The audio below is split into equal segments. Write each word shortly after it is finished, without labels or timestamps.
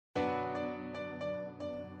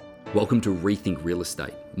Welcome to Rethink Real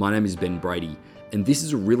Estate. My name is Ben Brady, and this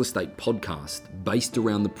is a real estate podcast based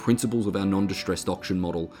around the principles of our non-distressed auction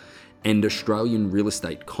model and Australian real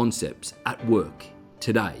estate concepts at work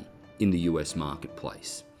today in the US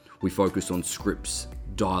marketplace. We focus on scripts,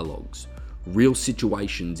 dialogues, real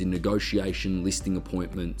situations in negotiation, listing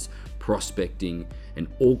appointments, prospecting, and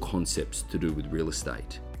all concepts to do with real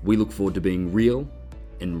estate. We look forward to being real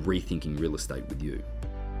and rethinking real estate with you.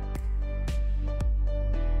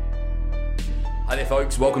 Hi there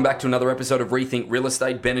folks, welcome back to another episode of Rethink Real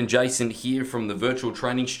Estate. Ben and Jason here from the virtual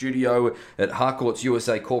training studio at Harcourt's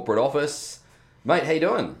USA corporate office. Mate, how you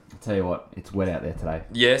doing? I'll tell you what, it's wet out there today.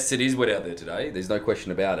 Yes, it is wet out there today. There's no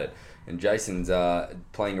question about it. And Jason's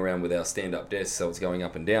playing around with our stand-up desk, so it's going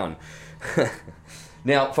up and down.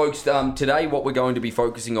 Now, folks, today what we're going to be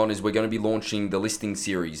focusing on is we're going to be launching the listing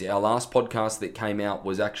series. Our last podcast that came out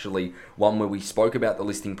was actually one where we spoke about the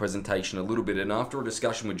listing presentation a little bit, and after a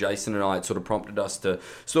discussion with Jason and I, it sort of prompted us to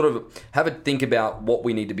sort of have a think about what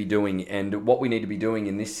we need to be doing. And what we need to be doing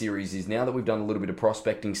in this series is, now that we've done a little bit of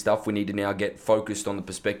prospecting stuff, we need to now get focused on the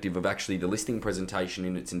perspective of actually the listing presentation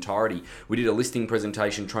in its entirety. We did a listing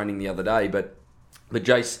presentation training the other day, But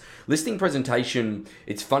Jace, listing presentation,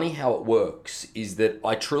 it's funny how it works, is that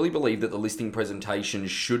I truly believe that the listing presentation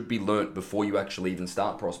should be learnt before you actually even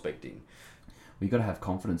start prospecting. Well, you've got to have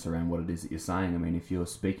confidence around what it is that you're saying. I mean, if you're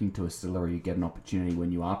speaking to a seller, you get an opportunity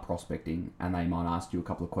when you are prospecting and they might ask you a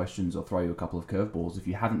couple of questions or throw you a couple of curveballs. If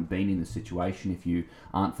you haven't been in the situation, if you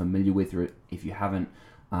aren't familiar with it, if you haven't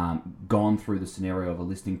gone through the scenario of a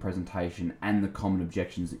listing presentation and the common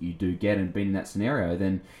objections that you do get and been in that scenario,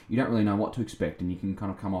 then you don't really know what to expect, and you can kind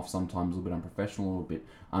of come off sometimes a little bit unprofessional, a little bit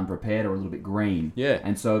unprepared, or a little bit green. Yeah.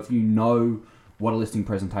 And so if you know what a listing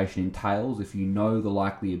presentation entails, if you know the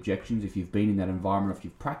likely objections, if you've been in that environment, if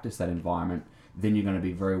you've practiced that environment, then you're going to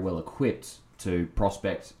be very well equipped to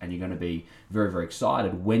prospect, and you're going to be very, very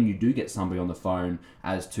excited when you do get somebody on the phone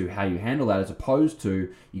as to how you handle that, as opposed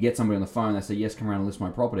to you get somebody on the phone, they say, yes, come around and list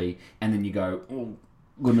my property, and then you go, oh,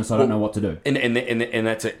 goodness, I don't know what to do.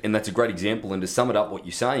 And that's a great example. And to sum it up, what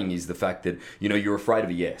you're saying is the fact that, you know, you're afraid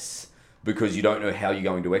of a yes, because you don't know how you're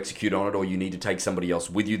going to execute on it, or you need to take somebody else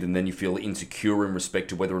with you, then you feel insecure in respect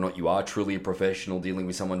to whether or not you are truly a professional dealing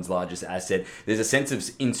with someone's largest asset. There's a sense of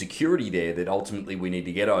insecurity there that ultimately we need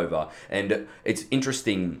to get over. And it's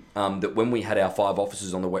interesting that when we had our 5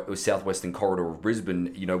 offices on the southwestern corridor of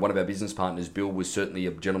Brisbane, you know, one of our business partners, Bill, was certainly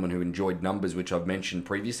a gentleman who enjoyed numbers, which I've mentioned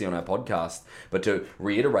previously on our podcast. But to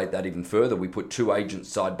reiterate that even further, we put 2 agents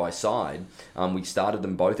side by side. We started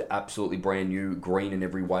them both absolutely brand new, green in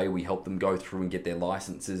every way. We helped them go through and get their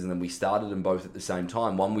licenses, and then we started them both at the same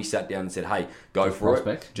time. One, we sat down and said, hey, go for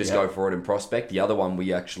it. Just go for it and prospect. The other one,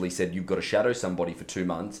 we actually said, you've got to shadow somebody for 2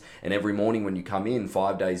 months, and every morning when you come in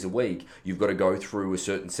 5 days a week, you've got to go through a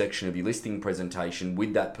certain section of your listing presentation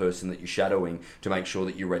with that person that you're shadowing to make sure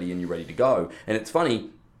that you're ready and you're ready to go. And it's funny,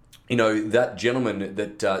 you know, that gentleman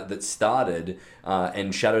that started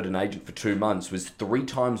and shadowed an agent for 2 months was 3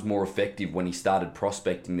 times more effective when he started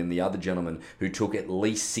prospecting than the other gentleman who took at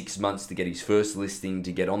least 6 months to get his first listing,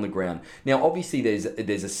 to get on the ground. Now, obviously, there's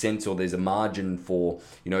a sense, or there's a margin for,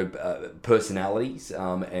 you know, personalities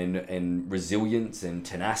and resilience and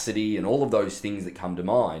tenacity and all of those things that come to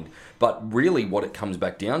mind. But really what it comes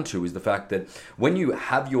back down to is the fact that when you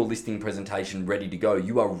have your listing presentation ready to go,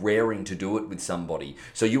 you are raring to do it with somebody.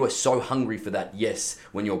 So you are so hungry for that yes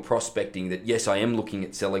when you're prospecting, that yes, I am looking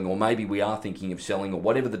at selling, or maybe we are thinking of selling, or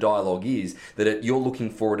whatever the dialogue is, that you're looking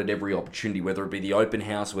for it at every opportunity, whether it be the open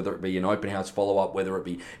house, whether it be an open house follow-up, whether it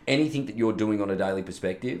be anything that you're doing on a daily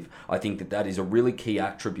perspective. I think that is a really key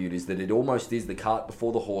attribute, is that it almost is the cart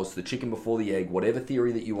before the horse, the chicken before the egg, whatever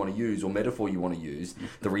theory that you want to use or metaphor you want to use.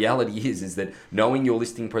 The reality is that knowing your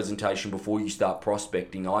listing presentation before you start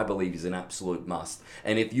prospecting, I believe, is an absolute must.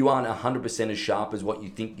 And if you aren't 100% as sharp as what you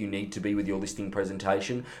think you need to be with your listing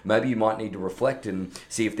presentation, maybe you might need to reflect and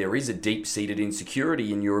see if there is a deep-seated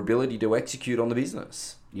insecurity in your ability to execute on the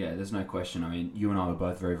business. Yeah, there's no question. I mean, you and I were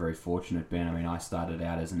both very, very fortunate, Ben. I mean, I started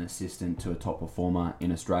out as an assistant to a top performer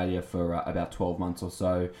in Australia for about 12 months or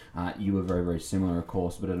so. You were very, very similar, of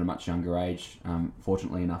course, but at a much younger age,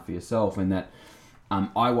 fortunately enough for yourself, and that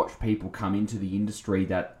I watched people come into the industry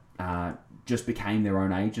that just became their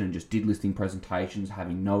own agent and just did listing presentations,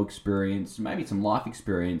 having no experience, maybe some life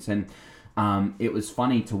experience. And it was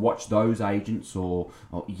funny to watch those agents or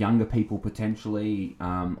younger people potentially,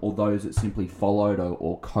 or those that simply followed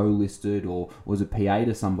or co-listed or was a PA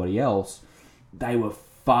to somebody else. They were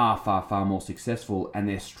far more successful, and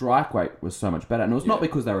their strike rate was so much better. And it was not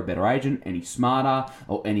because they were a better agent, any smarter,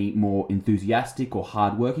 or any more enthusiastic or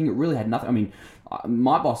hardworking. It really had nothing. I mean,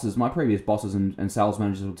 my previous bosses and sales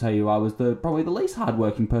managers will tell you I was probably the least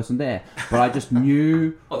hardworking person there, but I just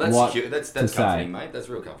knew that's cute. That's comforting, mate. That's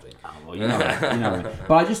real comforting. Oh, well, you know.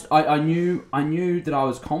 But I knew that I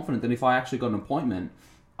was confident that if I actually got an appointment,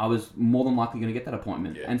 I was more than likely going to get that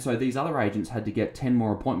appointment. Yeah. And so these other agents had to get 10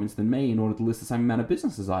 more appointments than me in order to list the same amount of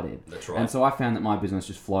business as I did. That's right. And so I found that my business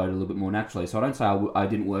just flowed a little bit more naturally. So I don't say I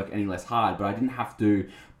didn't work any less hard, but I didn't have to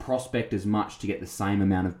prospect as much to get the same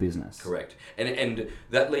amount of business. Correct. And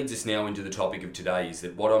that leads us now into the topic of today, is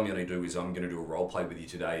that what I'm going to do is I'm going to do a role play with you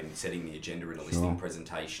today and setting the agenda in a listing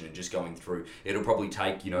presentation and just going through. It'll probably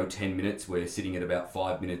take, 10 minutes. We're sitting at about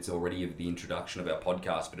 5 minutes already of the introduction of our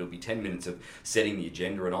podcast, but it'll be 10 minutes of setting the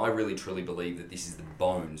agenda. And I really truly believe that this is the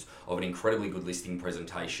bones of an incredibly good listing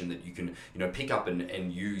presentation that you can, pick up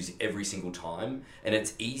and use every single time. And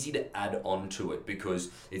it's easy to add on to it because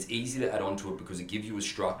it gives you a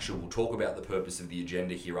structure. We'll talk about the purpose of the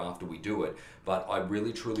agenda here after we do it, but I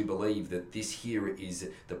really truly believe that this here is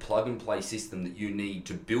the plug and play system that you need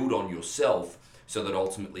to build on yourself so that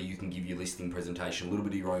ultimately you can give your listing presentation a little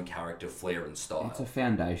bit of your own character, flair and style. It's a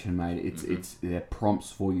foundation, mate. It's there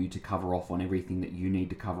prompts for you to cover off on everything that you need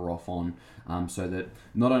to cover off on, so that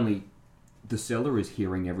not only the seller is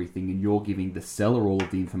hearing everything and you're giving the seller all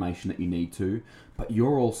of the information that you need to, but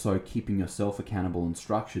you're also keeping yourself accountable and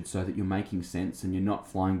structured so that you're making sense and you're not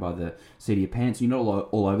flying by the seat of your pants. You're not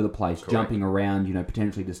all over the place. Correct. Jumping around,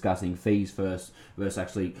 potentially discussing fees first versus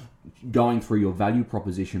actually going through your value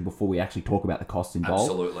proposition before we actually talk about the costs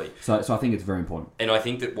involved. Absolutely. So I think it's very important. And I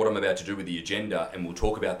think that what I'm about to do with the agenda, and we'll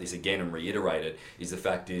talk about this again and reiterate it, is the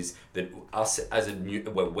fact is that us as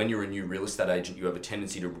when you're a new real estate agent, you have a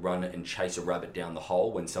tendency to run and chase a rabbit down the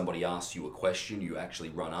hole. When somebody asks you a question, you actually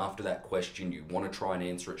run after that question. You want to try and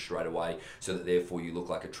answer it straight away so that therefore you look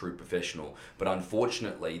like a true professional. But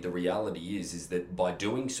unfortunately, the reality is that by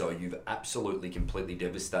doing so, you've absolutely completely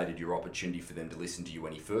devastated your opportunity for them to listen to you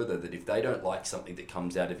any further. That if they don't like something that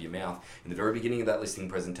comes out of your mouth in the very beginning of that listing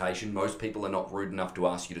presentation, most people are not rude enough to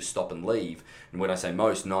ask you to stop and leave. And when I say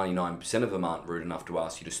most, 99% of them aren't rude enough to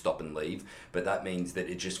ask you to stop and leave. But that means that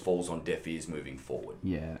it just falls on deaf ears moving forward.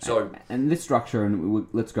 Yeah. So and this structure, and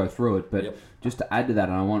let's go through it. But yep. Just to add to that,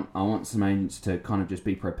 and I want some agents to kind of just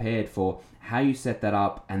be prepared for how you set that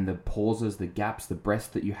up and the pauses, the gaps, the breaths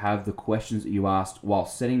that you have, the questions that you asked while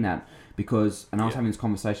setting that. Because, and I was having this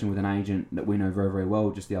conversation with an agent that we know very, very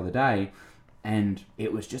well just the other day, and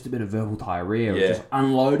it was just a bit of verbal diarrhea, just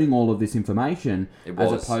unloading all of this information,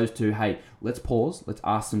 as opposed to, hey, let's pause, let's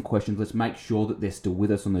ask some questions, let's make sure that they're still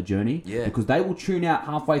with us on the journey, because they will tune out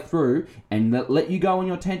halfway through and let you go on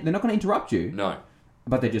your tent. They're not going to interrupt you. No.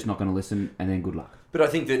 But they're just not going to listen, and then good luck. But I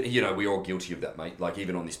think that, we're all guilty of that, mate. Like,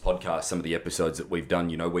 even on this podcast, some of the episodes that we've done,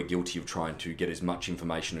 we're guilty of trying to get as much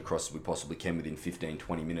information across as we possibly can within 15,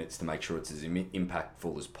 20 minutes to make sure it's as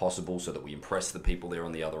impactful as possible so that we impress the people there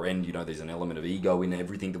on the other end. There's an element of ego in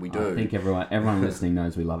everything that we do. I think everyone listening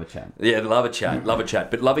knows we love a chat. Yeah, love a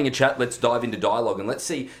chat. But loving a chat, let's dive into dialogue and let's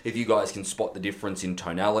see if you guys can spot the difference in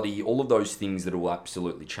tonality, all of those things that will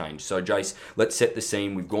absolutely change. So, Jace, let's set the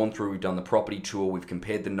scene. We've gone through, we've done the property tour, we've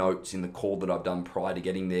compared the notes in the call that I've done prior to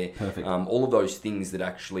getting there. Perfect. All of those things that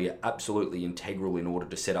actually are absolutely integral in order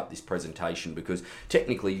to set up this presentation, because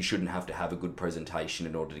technically you shouldn't have to have a good presentation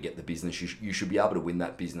in order to get the business. You should be able to win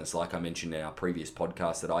that business, like I mentioned in our previous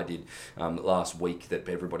podcast that I did last week that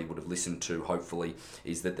everybody would have listened to, hopefully,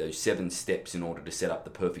 is that those 7 steps in order to set up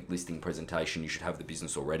the perfect listing presentation, you should have the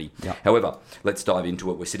business already. Yep. However, let's dive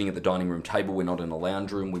into it. We're sitting at the dining room table. We're not in a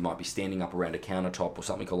lounge room. We might be standing up around a countertop or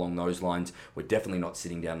something along those lines. We're definitely not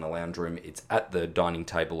sitting down in the lounge room. It's at the dining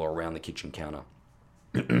table or around the kitchen counter.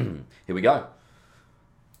 Here we go.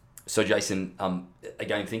 So, Jason,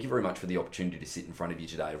 again, thank you very much for the opportunity to sit in front of you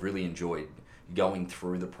today. I've really enjoyed going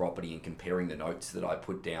through the property and comparing the notes that I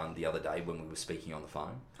put down the other day when we were speaking on the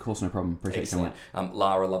phone. Of course, no problem. Appreciate Excellent.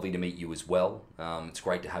 Lara, lovely to meet you as well. It's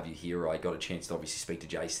great to have you here. I got a chance to obviously speak to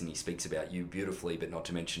Jason. He speaks about you beautifully, but not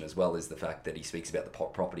to mention as well is the fact that he speaks about the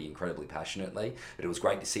property incredibly passionately. But it was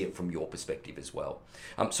great to see it from your perspective as well.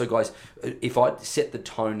 So guys, if I set the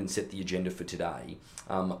tone and set the agenda for today,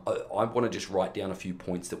 I want to just write down a few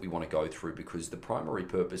points that we want to go through, because the primary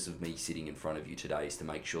purpose of me sitting in front of you today is to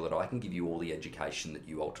make sure that I can give you all the education that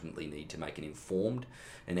you ultimately need to make an informed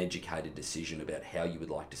and educated decision about how you would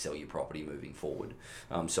like to sell your property moving forward.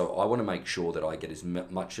 So I want to make sure that I get as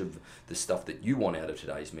much of the stuff that you want out of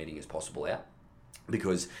today's meeting as possible out.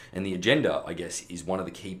 And the agenda, I guess, is one of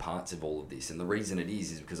the key parts of all of this. And the reason it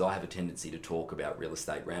is because I have a tendency to talk about real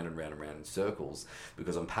estate round and round and round in circles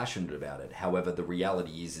because I'm passionate about it. However, the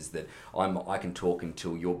reality is that I can talk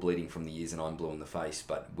until you're bleeding from the ears and I'm blue in the face,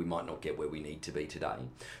 but we might not get where we need to be today.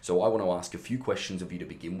 So I want to ask a few questions of you to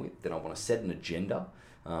begin with. Then I want to set an agenda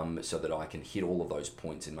so that I can hit all of those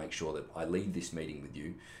points and make sure that I leave this meeting with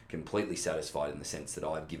you completely satisfied in the sense that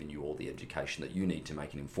I've given you all the education that you need to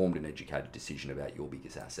make an informed and educated decision about your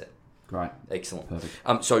biggest asset. Great. Excellent.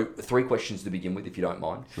 Perfect. So 3 questions to begin with, if you don't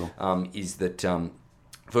mind. Sure. Is that,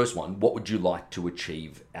 first one, what would you like to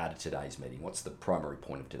achieve out of today's meeting? What's the primary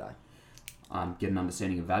point of today? Get an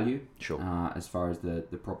understanding of value. Sure. As far as the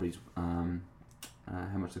properties, how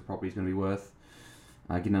much the property is going to be worth.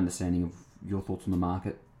 Get an understanding of your thoughts on the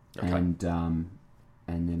market. Okay.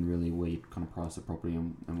 And then really where you kind of price the property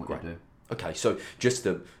and what Great. you do. Okay, so just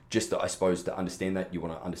to, I suppose, to understand that, you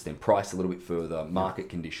want to understand price a little bit further, market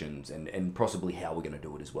conditions, and possibly how we're going to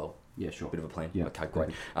do it as well. Yeah, sure. Bit of a plan? Yeah. Okay, great.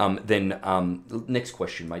 Next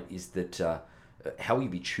question, mate, is that how will you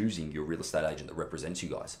be choosing your real estate agent that represents you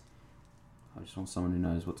guys? I just want someone who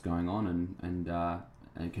knows what's going on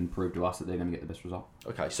and can prove to us that they're going to get the best result.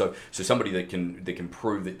 Okay, so somebody that can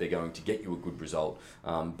prove that they're going to get you a good result,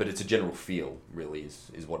 but it's a general feel, really,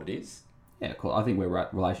 is what it is. Yeah, cool. I think we're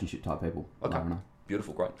relationship type people. Okay,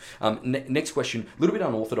 beautiful, great. Next question, a little bit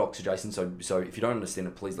unorthodox, Jason. So if you don't understand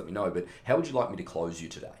it, please let me know. But how would you like me to close you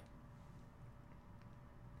today?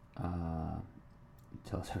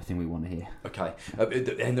 Tell us everything we want to hear. Okay,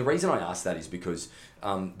 and the reason I ask that is because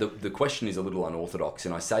the question is a little unorthodox,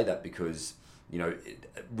 and I say that because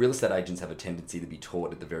real estate agents have a tendency to be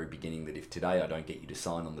taught at the very beginning that if today I don't get you to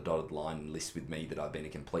sign on the dotted line and list with me, that I've been a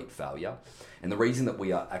complete failure. And the reason that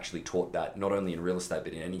we are actually taught that, not only in real estate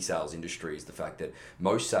but in any sales industry, is the fact that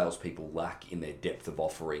most salespeople lack in their depth of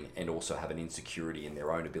offering and also have an insecurity in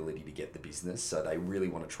their own ability to get the business. So they really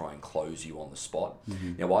want to try and close you on the spot.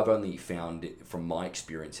 Mm-hmm. Now, I've only found from my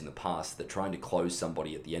experience in the past that trying to close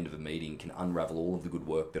somebody at the end of a meeting can unravel all of the good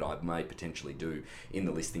work that I may potentially do in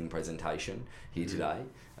the listing presentation here today.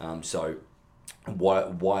 So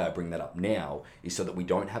why I bring that up now is so that we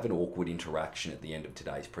don't have an awkward interaction at the end of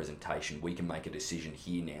today's presentation. We can make a decision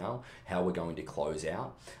here now how we're going to close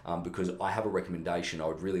out, because I have a recommendation. I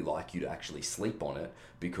would really like you to actually sleep on it,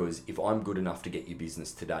 because if I'm good enough to get your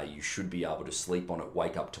business today, you should be able to sleep on it,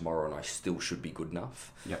 wake up tomorrow, and I still should be good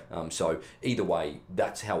enough. Yep. So either way,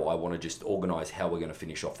 that's how I want to just organise how we're going to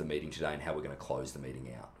finish off the meeting today and how we're going to close the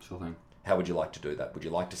meeting out. Sure thing. How would you like to do that? Would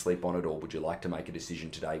you like to sleep on it, or would you like to make a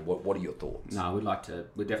decision today? What are your thoughts? No, we'd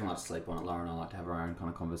definitely like to sleep on it. Laura and I like to have our own kind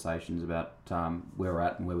of conversations about where we're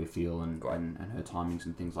at and where we feel and her timings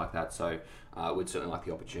and things like that. So we'd certainly like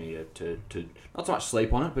the opportunity to not so much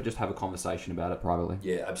sleep on it, but just have a conversation about it privately.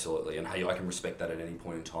 Yeah, absolutely. And hey, I can respect that at any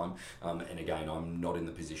point in time. And again, I'm not in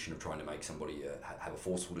the position of trying to make somebody have a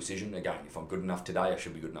forceful decision. Again, if I'm good enough today, I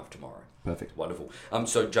should be good enough tomorrow. Perfect. Wonderful.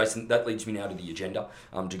 So Jason, that leads me now to the agenda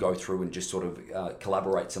to go through and just sort of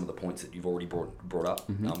collaborate some of the points that you've already brought up.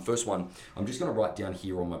 Mm-hmm. First one, I'm just going to write down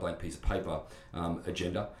here on my blank piece of paper,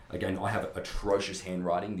 agenda. Again, I have atrocious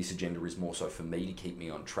handwriting. This agenda is more so for me to keep me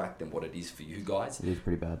on track than what it is for you guys. It is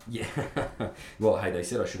pretty bad. Yeah. Well, hey, they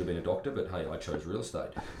said I should have been a doctor, but hey, I chose real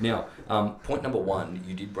estate. Now, point number 1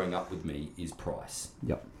 you did bring up with me is price.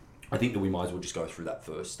 Yep. I think that we might as well just go through that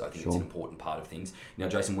first. I think it's an important part of things. Now,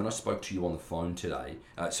 Jason, when I spoke to you on the phone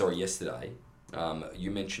yesterday,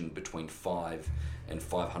 you mentioned between $500,000 and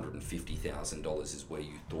 $550,000 is where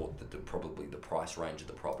you thought that probably the price range of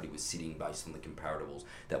the property was sitting based on the comparables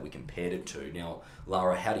that we compared it to. Now,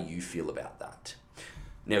 Lara, how do you feel about that?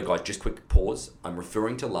 Now, guys, just quick pause. I'm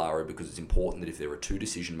referring to Lara because it's important that if there are 2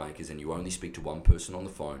 decision makers and you only speak to one person on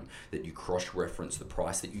the phone, that you cross-reference the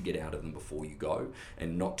price that you get out of them before you go,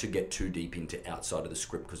 and not to get too deep into outside of the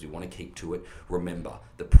script because we want to keep to it. Remember,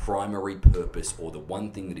 the primary purpose, or the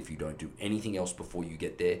one thing that if you don't do anything else before you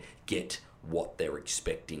get there, get what they're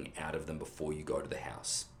expecting out of them before you go to the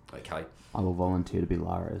house. Okay? I will volunteer to be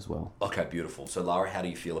Lara as well. Okay, beautiful. So, Lara, how do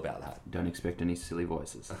you feel about that? Don't expect any silly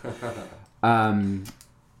voices.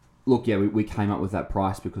 Look, yeah, we came up with that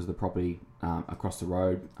price because the property across the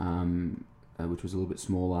road, which was a little bit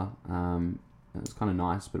smaller, it was kind of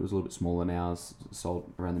nice, but it was a little bit smaller than ours,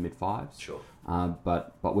 sold around the mid-5s. Sure.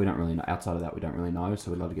 But we don't really know. Outside of that, we don't really know,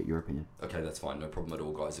 so we'd love to get your opinion. Okay, that's fine. No problem at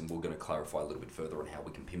all, guys. And we're going to clarify a little bit further on how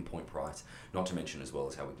we can pinpoint price, not to mention as well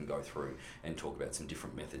as how we can go through and talk about some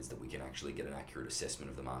different methods that we can actually get an accurate assessment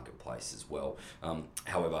of the marketplace as well.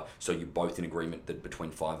 However, so you're both in agreement that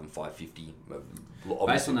between 5 and 550...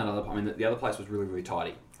 Based on that other... I mean, the other place was really, really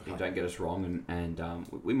tidy. You don't get us wrong, and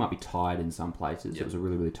we might be tired in some places. Yep. It was a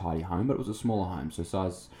really, really tidy home, but it was a smaller home, so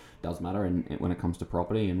size does matter when it comes to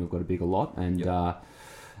property, and we've got a bigger lot,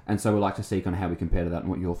 and so we like to see kind of how we compare to that and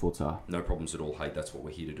what your thoughts are. No problems at all. Hey, that's what we're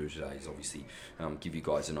here to do today, is obviously give you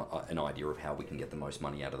guys an idea of how we can get the most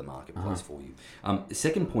money out of the marketplace for you. The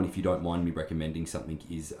second point, if you don't mind me recommending something,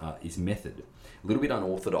 is method. A little bit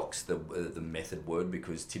unorthodox, the method word,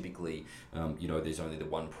 because typically, there's only the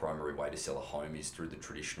one primary way to sell a home is through the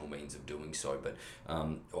traditional means of doing so. But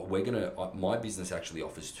my business actually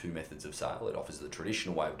offers two methods of sale. It offers the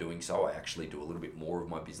traditional way of doing so. I actually do a little bit more of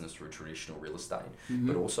my business through traditional real estate,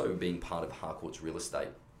 but also being part of Harcourt's Real Estate.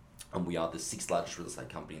 We are the 6th largest real estate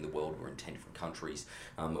company in the world. We're in 10 different countries.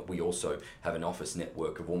 We also have an office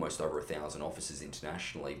network of almost over 1,000 offices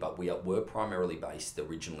internationally, but we're primarily based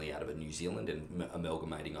originally out of New Zealand and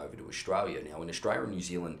amalgamating over to Australia. Now, in Australia and New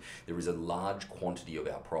Zealand, there is a large quantity of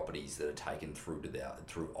our properties that are taken through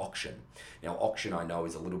auction. Now, auction, I know,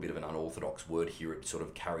 is a little bit of an unorthodox word here. It sort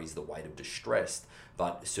of carries the weight of distressed,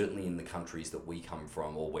 but certainly in the countries that we come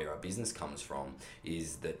from, or where our business comes from,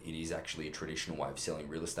 is that it is actually a traditional way of selling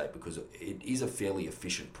real estate, because it is a fairly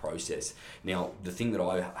efficient process. Now, the thing that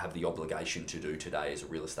I have the obligation to do today as a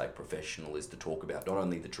real estate professional is to talk about not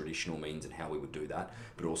only the traditional means and how we would do that,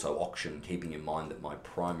 but also auction, keeping in mind that my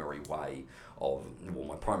primary point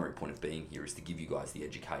of being here is to give you guys the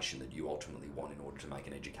education that you ultimately want in order to make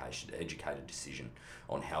an educated decision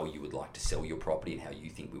on how you would like to sell your property and how you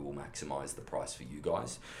think we will maximize the price for you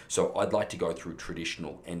guys. So I'd like to go through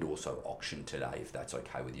traditional and also auction today, if that's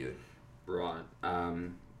okay with you. Right.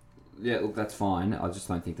 Yeah, look, that's fine. I just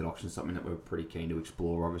don't think that auction is something that we're pretty keen to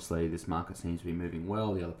explore. Obviously, this market seems to be moving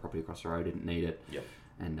well. The other property across the road didn't need it. Yep.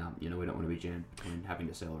 And, we don't want to be jammed between having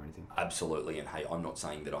to sell or anything. Absolutely. And hey, I'm not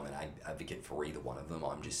saying that I'm an advocate for either one of them.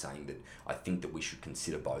 I'm just saying that I think that we should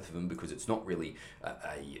consider both of them, because it's not really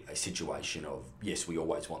a situation of, yes, we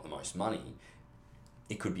always want the most money.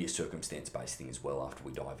 It could be a circumstance-based thing as well after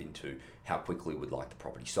we dive into how quickly we'd like the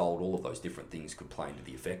property sold. All of those different things could play into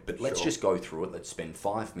the effect. But let's just go through it. Let's spend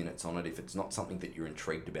 5 minutes on it. If it's not something that you're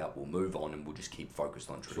intrigued about, we'll move on and we'll just keep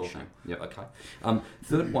focused on tradition. Sure. Yep. Okay.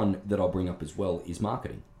 Third one that I'll bring up as well is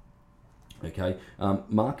marketing. Okay.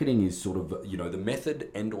 Marketing is sort of, the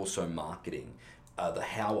method and also marketing. The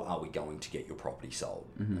how are we going to get your property sold,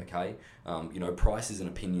 okay? Price is an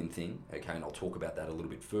opinion thing, okay, and I'll talk about that a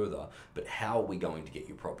little bit further, but how are we going to get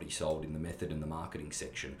your property sold in the method and the marketing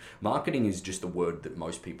section? Marketing is just a word that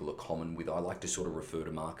most people are common with. I like to sort of refer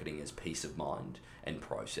to marketing as peace of mind and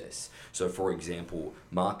process. So, for example,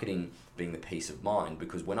 marketing being the peace of mind,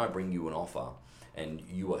 because when I bring you an offer and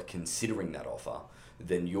you are considering that offer,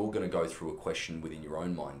 then you're going to go through a question within your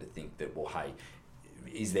own mind to think that, well, hey,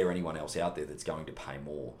 is there anyone else out there that's going to pay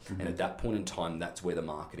more? And at that point in time, that's where the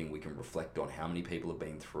marketing, we can reflect on how many people have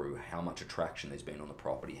been through, how much attraction there's been on the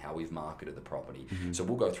property, how we've marketed the property. So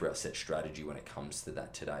we'll go through our set strategy when it comes to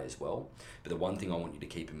that today as well. But the one thing I want you to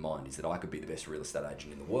keep in mind is that I could be the best real estate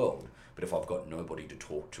agent in the world, but if I've got nobody to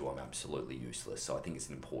talk to, I'm absolutely useless. So I think it's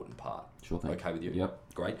an important part. Sure thing. Okay with you? Yep.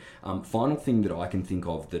 Great. Final thing that I can think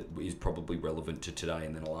of that is probably relevant to today,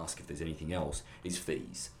 and then I'll ask if there's anything else, is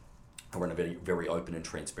fees. I run a very, very open and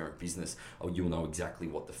transparent business. You'll know exactly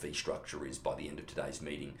what the fee structure is by the end of today's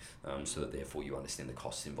meeting, so that therefore you understand the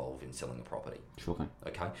costs involved in selling a property. Sure thing.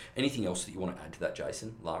 Okay. Anything else that you want to add to that,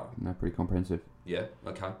 Jason, Lara? No, pretty comprehensive. Yeah.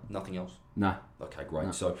 Okay. Nothing else? No. Okay, great.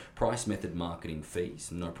 No. So price, method, marketing, fees,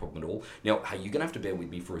 no problem at all. Now, hey, you're going to have to bear with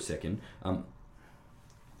me for a second.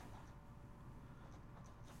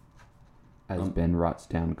 As Ben writes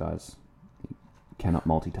down, guys, you cannot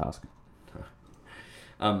multitask.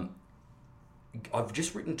 I've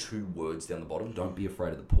just written 2 words down the bottom. Don't be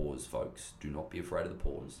afraid of the pause, folks. Do not be afraid of the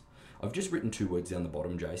pause. I've just written 2 words down the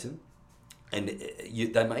bottom, Jason. And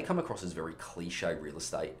they may come across as very cliche real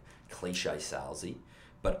estate, cliche salesy,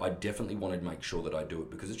 but I definitely wanted to make sure that I do it,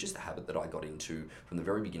 because it's just a habit that I got into from the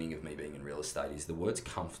very beginning of me being in real estate, is the words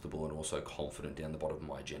comfortable and also confident down the bottom of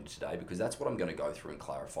my agenda today, because that's what I'm going to go through and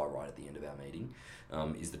clarify right at the end of our meeting,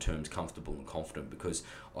 is the terms comfortable and confident, because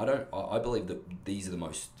I believe that these are the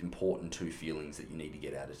most important 2 feelings that you need to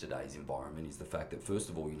get out of today's environment, is the fact that first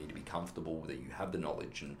of all, you need to be comfortable that you have the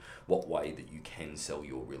knowledge and what way that you can sell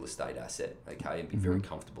your real estate asset, okay, and be very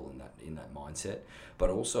comfortable in that mindset,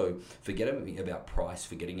 but also forgetting about price,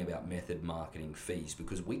 forgetting about method, marketing, fees,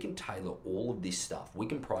 because we can tailor all of this stuff. We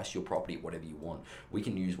can price your property at whatever you want. We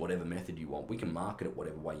can use whatever method you want. We can market it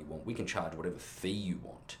whatever way you want. We can charge whatever fee you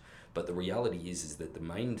want. But the reality is that the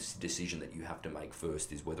main decision that you have to make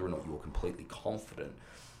first is whether or not you're completely confident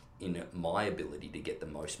in my ability to get the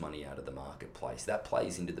most money out of the marketplace. That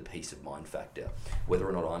plays into the peace of mind factor. Whether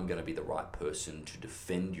or not I'm going to be the right person to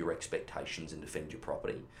defend your expectations and defend your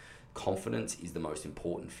property. Confidence is the most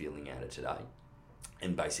important feeling out of today.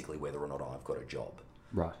 And basically whether or not I've got a job.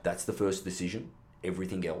 Right. That's the first decision.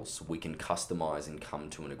 Everything else we can customize and come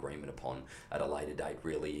to an agreement upon at a later date,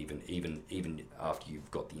 really, even after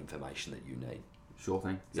you've got the information that you need. Sure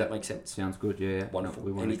thing. Does that make sense? Sounds good, yeah. Wonderful. No,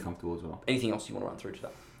 we want to be comfortable as well. Anything else you want to run through today?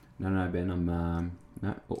 No, Ben, I'm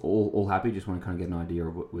all happy. Just want to kind of get an idea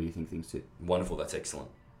of where you think things sit. Wonderful, that's excellent.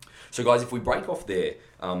 So guys, if we break off there,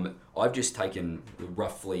 I've just taken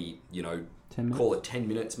roughly, 10 minutes? Call it 10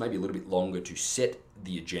 minutes, maybe a little bit longer to set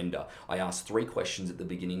the agenda. I asked 3 questions at the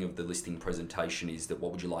beginning of the listing presentation. Is that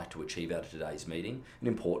what would you like to achieve out of today's meeting? An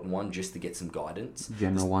important one, just to get some guidance.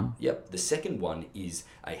 General one. Yep. The second one is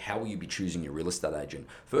how will you be choosing your real estate agent?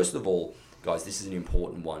 First of all, guys, this is an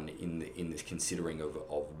important one in this considering of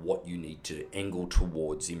what you need to angle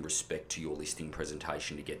towards in respect to your listing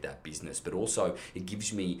presentation to get that business. But also, it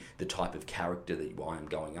gives me the type of character that I am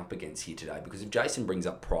going up against here today. Because if Jason brings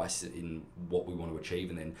up price in what we want to achieve,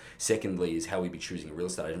 and then secondly is how we be choosing a real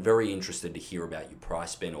estate agent, I'm very interested to hear about your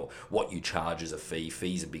price, Ben, or what you charge as a fee.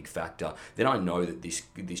 Fee's a big factor. Then I know that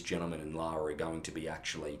this gentleman and Lara are going to be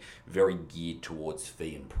actually very geared towards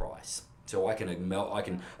fee and price. So I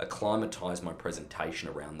can acclimatize my presentation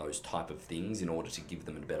around those type of things in order to give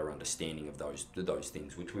them a better understanding of those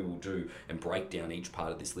things, which we will do and break down each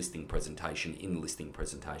part of this listing presentation in the listing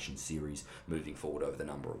presentation series moving forward over the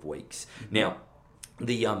number of weeks. Mm-hmm. Now,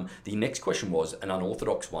 the next question was an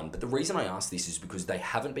unorthodox one, but the reason I asked this is because they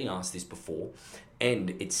haven't been asked this before,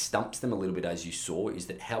 and it stumps them a little bit, as you saw, is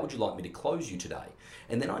that how would you like me to close you today?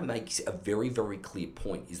 And then I make a very, very clear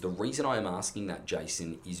point, is the reason I am asking that,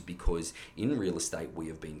 Jason, is because in real estate we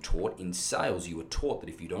have been taught, in sales you are taught that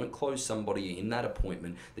if you don't close somebody in that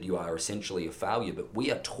appointment that you are essentially a failure. But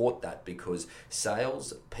we are taught that because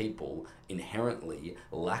sales people inherently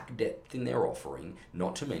lack depth in their offering,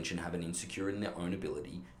 not to mention have an insecurity in their own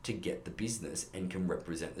ability to get the business and can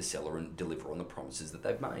represent the seller and deliver on the promises that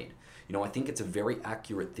they've made. I think it's a very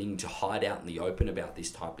accurate thing to hide out in the open about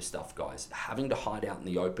this type of stuff, guys. Having to hide out in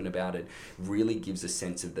the open about it really gives a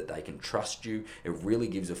sense of that they can trust you. It really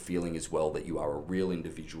gives a feeling as well that you are a real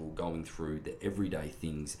individual going through the everyday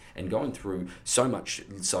things and going through so much,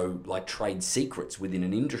 so like trade secrets within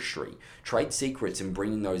an industry. Trade secrets and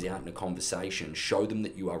bringing those out in a conversation, show them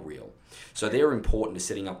that you are real. So they're important to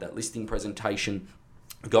setting up that listing presentation,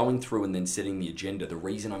 going through and then setting the agenda. The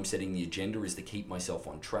reason I'm setting the agenda is to keep myself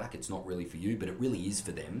on track. It's not really for you, but it really is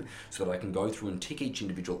for them, so that I can go through and tick each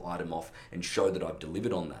individual item off and show that I've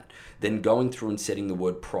delivered on that. Then going through and setting the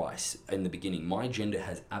word price in the beginning. My agenda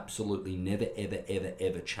has absolutely never,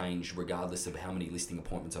 ever changed, regardless of how many listing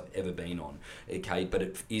appointments I've ever been on. Okay, but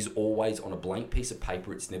it is always on a blank piece of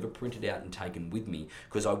paper. It's never printed out and taken with me,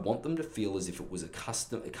 because I want them to feel as if it was a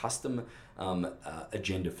custom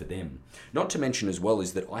agenda for them. Not to mention as well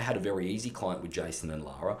is that I had a very easy client with Jason and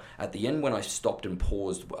Lara. At the end, when I stopped and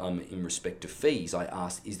paused in respect to fees, I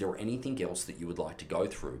asked, is there anything else that you would like to go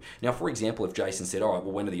through? Now, for example, if Jason said, all right,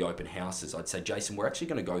 well, when are the open houses? I'd say, Jason, we're actually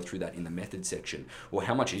going to go through that in the method section. Well,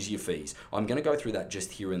 how much is your fees? I'm going to go through that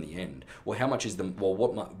just here in the end. Well, how much is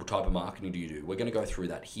what type of marketing do you do? We're going to go through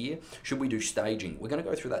that here. Should we do staging? We're going to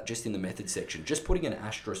go through that just in the method section, just putting an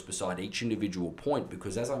asterisk beside each individual point,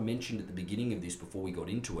 because as I mentioned at the beginning of this, before we got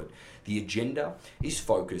into it, the agenda is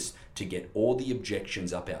focused to get all the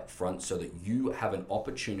objections up out front so that you have an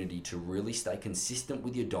opportunity to really stay consistent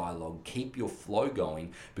with your dialogue, keep your flow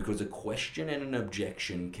going, because a question and an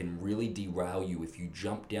objection can really derail you if you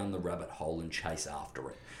jump down the rabbit hole and chase after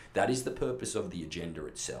it. That is the purpose of the agenda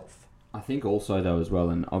itself. I think also though as well,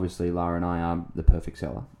 and obviously Lara and I are the perfect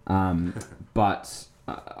seller, but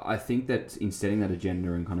I think that in setting that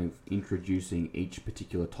agenda and kind of introducing each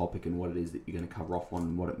particular topic and what it is that you're going to cover off on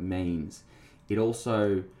and what it means, it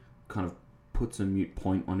also kind of puts a mute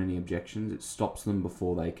point on any objections. It stops them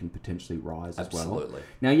before they can potentially rise as well. Absolutely.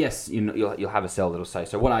 Now, yes, you'll have a seller that'll say,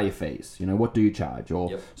 so what are your fees? What do you charge?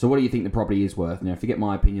 Or, yep. So what do you think the property is worth? Now, if you get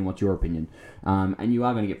my opinion, what's your opinion? And you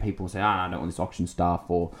are going to get people say, I don't want this auction stuff,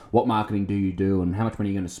 or what marketing do you do, and how much money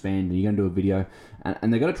are you going to spend, and you're going to do a video,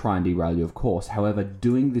 and they're going to try and derail you, of course. However,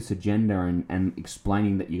 doing this agenda and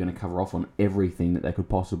explaining that you're going to cover off on everything that they could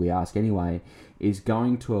possibly ask anyway is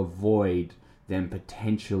going to avoid them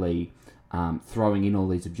potentially throwing in all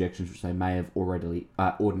these objections which they may have already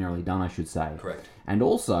ordinarily done, I should say. Correct. And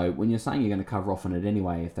also, when you're saying you're going to cover off on it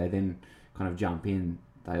anyway, if they then kind of jump in,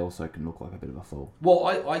 they also can look like a bit of a fool. Well,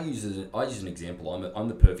 I use an example. I'm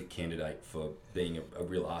the perfect candidate for being a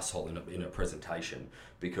real asshole in a presentation,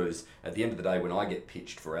 because at the end of the day, when I get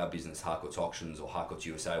pitched for our business, Harcourt's Auctions or Harcourt's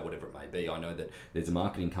USA or whatever it may be, I know that there's a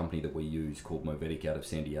marketing company that we use called Movetic out of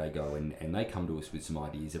San Diego, and they come to us with some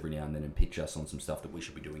ideas every now and then and pitch us on some stuff that we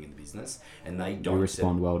should be doing in the business, and they don't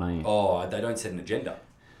respond well, don't you? Oh, they don't set an agenda.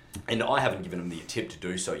 And I haven't given them the tip to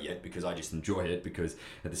do so yet, because I just enjoy it, because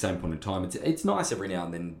at the same point in time, it's nice every now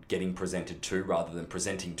and then getting presented to rather than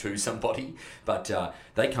presenting to somebody. But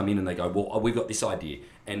they come in and they go, well, we've got this idea.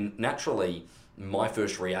 And naturally, my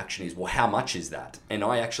first reaction is, well, how much is that? And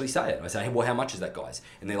I actually say it. I say, hey, well, how much is that, guys?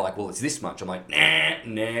 And they're like, well, it's this much. I'm like, nah,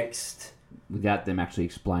 next. Without them actually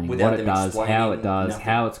explaining what it does, how it does, nothing.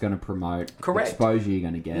 How it's going to promote, Correct. Exposure you're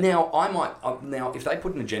going to get. Now, now, if they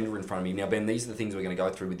put an agenda in front of me, now, Ben, these are the things we're going to go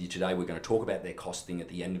through with you today. We're going to talk about their costing at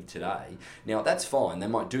the end of today. Now, that's fine. They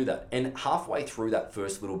might do that. And halfway through that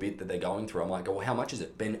first little bit that they're going through, I might go, well, how much is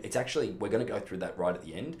it? Ben, it's actually, we're going to go through that right at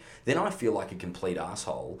the end. Then I feel like a complete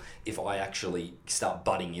asshole if I actually start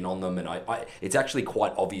butting in on them. And it's actually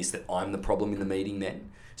quite obvious that I'm the problem in the meeting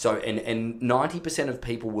then. So, and 90% of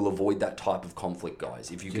people will avoid that type of conflict, guys,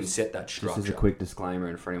 if you can set that structure. Just as a quick disclaimer,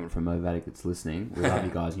 and for anyone from Movatic that's listening, we love you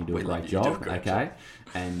guys and you do a great job, okay?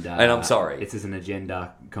 And I'm sorry. This is an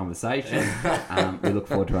agenda conversation. We look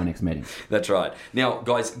forward to our next meeting. That's right. Now,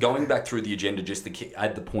 guys, going back through the agenda, just to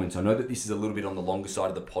add the points, I know that this is a little bit on the longer side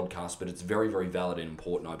of the podcast, but it's very, very valid and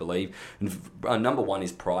important, I believe. And number one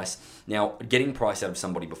is price. Now, getting price out of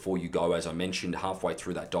somebody before you go, as I mentioned, halfway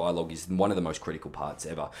through that dialogue is one of the most critical parts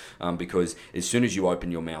ever. Because as soon as you open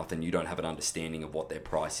your mouth and you don't have an understanding of what their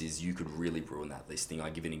price is, you could really ruin that listing. I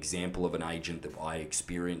give an example of an agent that I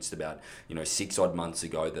experienced about 6 odd months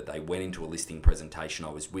ago, that they went into a listing presentation.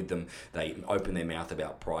 I was with them. They opened their mouth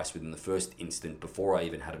about price within the first instant before I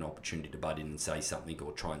even had an opportunity to butt in and say something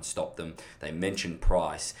or try and stop them. They mentioned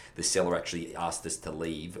price. The seller actually asked us to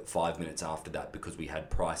leave 5 minutes after that because we had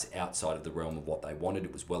price outside of the realm of what they wanted.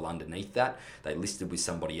 It was well underneath that. They listed with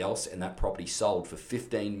somebody else, and that property sold for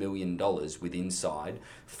 $15 million within inside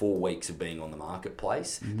 4 weeks of being on the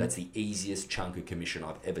marketplace. Mm-hmm. That's the easiest chunk of commission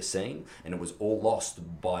I've ever seen, and it was all lost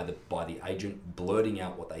by the agent blurting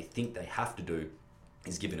out what they think they have to do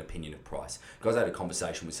is give an opinion of price. Guys, I had a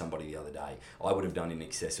conversation with somebody the other day. I would have done in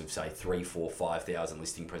excess of, say, 3, 4, 5,000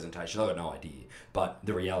 listing presentations. I've got no idea. But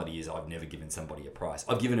the reality is I've never given somebody a price.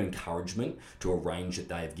 I've given encouragement to a range that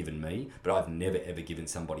they have given me, but I've never, ever given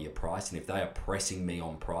somebody a price. And if they are pressing me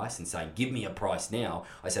on price and saying, give me a price now,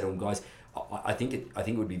 I say to them, guys, I think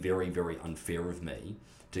it would be very, very unfair of me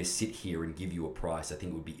to sit here and give you a price. I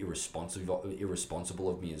think it would be irresponsible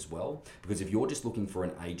of me as well. Because if you're just looking for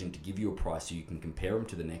an agent to give you a price so you can compare them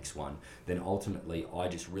to the next one, then ultimately I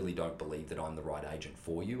just really don't believe that I'm the right agent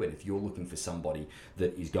for you. And if you're looking for somebody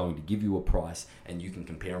that is going to give you a price and you can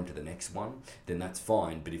compare them to the next one, then that's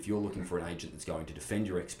fine. But if you're looking for an agent that's going to defend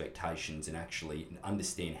your expectations and actually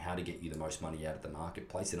understand how to get you the most money out of the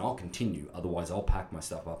marketplace, then I'll continue. Otherwise, I'll pack my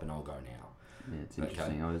stuff up and I'll go now. Yeah, it's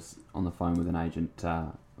interesting. Okay. I was on the phone with an agent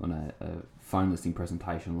on a phone listing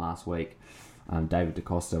presentation last week. David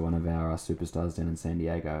DaCosta, one of our superstars down in San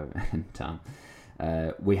Diego, and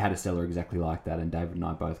we had a seller exactly like that, and David and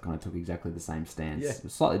I both kind of took exactly the same stance. Yeah. A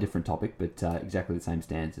slightly different topic, but exactly the same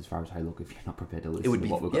stance as far as, hey, look, if you're not prepared to listen to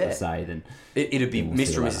what we've got to say, then it'd be,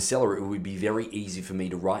 Mr. and Mrs. Seller, it would be very easy for me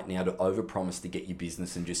to right now to overpromise to get your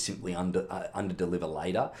business and just simply under-deliver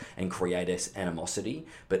later and create animosity.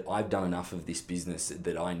 But I've done enough of this business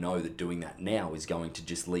that I know that doing that now is going to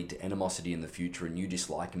just lead to animosity in the future and you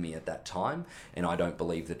disliking me at that time. And I don't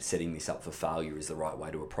believe that setting this up for failure is the right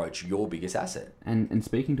way to approach your biggest asset. And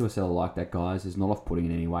speaking to a seller like that, guys, is not off-putting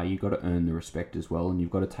in any way. You've got to earn the respect as well, and you've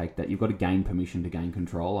got to take that. You've got to gain permission to gain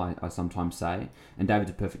control, I sometimes say. And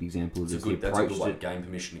David's a perfect example of this. That's a good one. Gain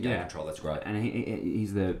permission to gain control. That's great. And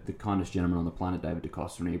he's the kindest gentleman on the planet, David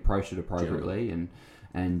DaCosta, and he approached it appropriately. And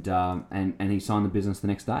he signed the business the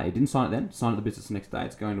next day. He didn't sign it then. Signed the business the next day.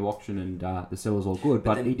 It's going to auction, and the seller's all good.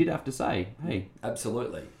 But then, he did have to say, hey.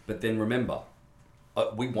 Absolutely. But then remember,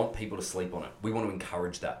 we want people to sleep on it. We want to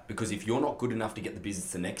encourage that, because if you're not good enough to get the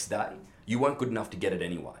business the next day, you weren't good enough to get it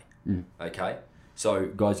anyway. Okay? So,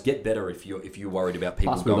 guys, get better if you're worried about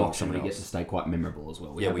people going with someone else. We get to stay quite memorable as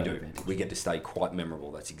well. We do. Advantage. We get to stay quite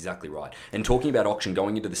memorable. That's exactly right. And talking about auction,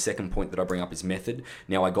 going into the second point that I bring up is method.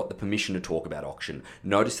 Now, I got the permission to talk about auction.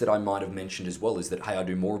 Notice that I might have mentioned as well is that, hey, I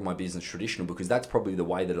do more of my business traditional, because that's probably the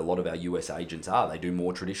way that a lot of our US agents are. They do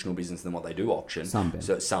more traditional business than what they do auction.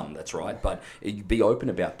 Some, that's right. But be open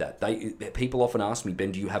about that. People often ask me,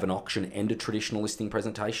 Ben, do you have an auction and a traditional listing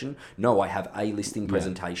presentation? No, I have a listing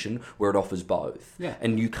presentation where it offers both. truth. Yeah.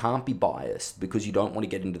 And you can't be biased because you don't want to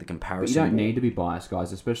get into the comparison. But you don't war. need to be biased,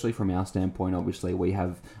 guys, especially from our standpoint. Obviously, we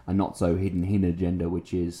have a not so hidden agenda,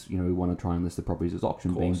 which is, we want to try and list the properties as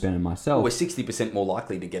auction, being Ben and myself. Well, we're 60% more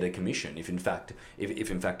likely to get a commission if in fact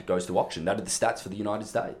it goes to auction. That are the stats for the United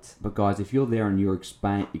States. But guys, if you're there and you're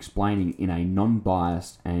explaining in a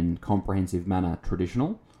non-biased and comprehensive manner,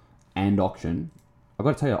 traditional and auction, I've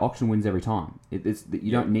got to tell you, auction wins every time.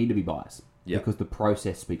 You don't need to be biased because the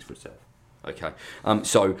process speaks for itself. Okay.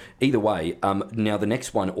 So either way, now the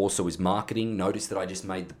next one also is marketing. Notice that I just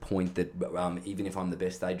made the point that even if I'm the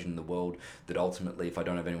best agent in the world, that ultimately if I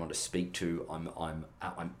don't have anyone to speak to, I'm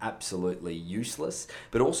absolutely useless.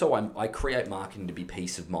 But also I create marketing to be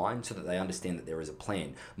peace of mind so that they understand that there is a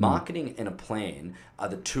plan. Marketing and a plan are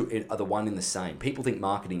the one in the same. People think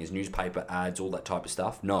marketing is newspaper ads, all that type of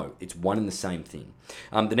stuff. No, it's one and the same thing.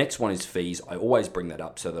 The next one is fees. I always bring that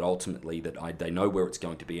up so that ultimately they know where it's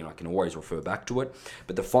going to be and I can always refer back to it.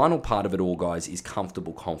 But the final part of it all, guys, is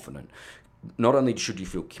comfortable, confident. Not only should you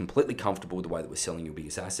feel completely comfortable with the way that we're selling your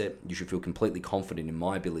biggest asset, you should feel completely confident in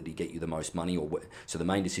my ability to get you the most money. So the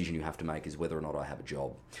main decision you have to make is whether or not I have a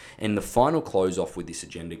job. And the final close off with this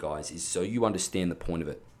agenda, guys, is so you understand the point of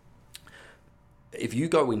it. If you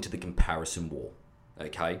go into the comparison war,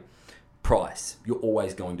 okay, price, you're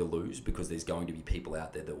always going to lose because there's going to be people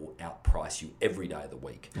out there that will outprice you every day of the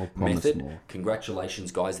week. Method,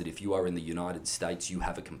 congratulations, guys, that if you are in the United States, you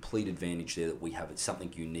have a complete advantage there that we have. It's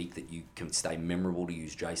something unique that you can stay memorable, to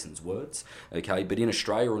use Jason's words, okay? But in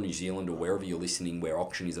Australia or New Zealand or wherever you're listening where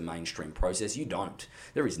auction is a mainstream process, you don't.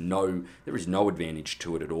 There is no advantage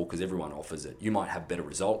to it at all because everyone offers it. You might have better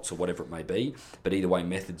results or whatever it may be, but either way,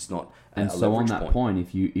 method's not and a so on that point,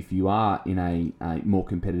 if you are in a more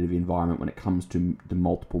competitive environment when it comes to the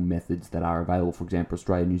multiple methods that are available, for example,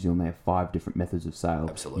 Australia and New Zealand, they have 5 different methods of sale.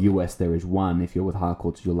 Absolutely. US, there is 1. If you're with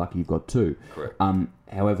Harcourts, you're lucky you've got 2. Correct.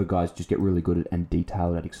 However, guys, just get really good at and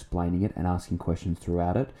detailed at explaining it and asking questions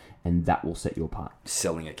throughout it, and that will set you apart.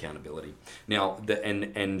 Selling accountability. Now,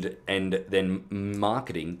 and then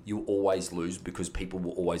marketing, you always lose because people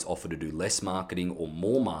will always offer to do less marketing or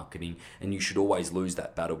more marketing, and you should always lose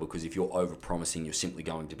that battle because if you're over-promising, you're simply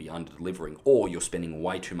going to be under-delivering, or you're spending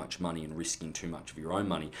way too much money and risking too much of your own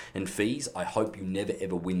money. And fees, I hope you never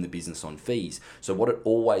ever win the business on fees. So what it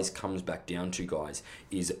always comes back down to, guys,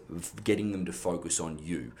 is getting them to focus on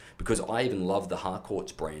you. Because I even love the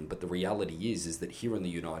Harcourts brand, but the reality is that here in the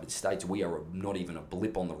United States, we are not even a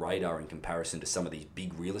blip on the radar in comparison to some of these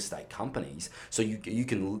big real estate companies. So you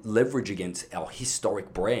can leverage against our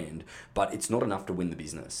historic brand, but it's not enough to win the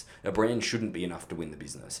business. A brand shouldn't be enough to win the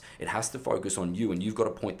business. It has to focus on you, and you've got to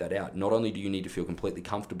point that out. Not only do you need to feel completely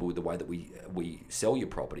comfortable with the way that we sell your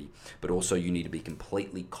property, but also you need to be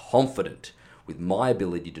completely confident with my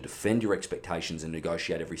ability to defend your expectations and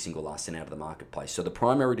negotiate every single last cent out of the marketplace. So the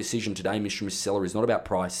primary decision today, Mr. and Mrs. Seller, is not about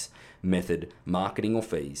price, method, marketing, or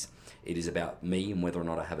fees. It is about me and whether or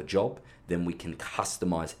not I have a job. Then we can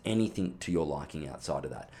customize anything to your liking outside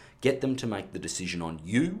of that. Get them to make the decision on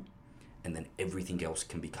you, and then everything else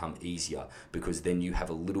can become easier because then you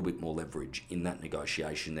have a little bit more leverage in that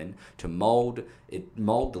negotiation then to mold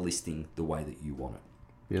the listing the way that you want it.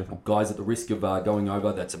 Beautiful. Guys, at the risk of going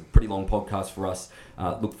over, that's a pretty long podcast for us.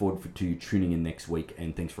 Look forward to tuning in next week,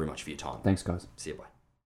 and thanks very much for your time. Thanks, guys. See you, bye.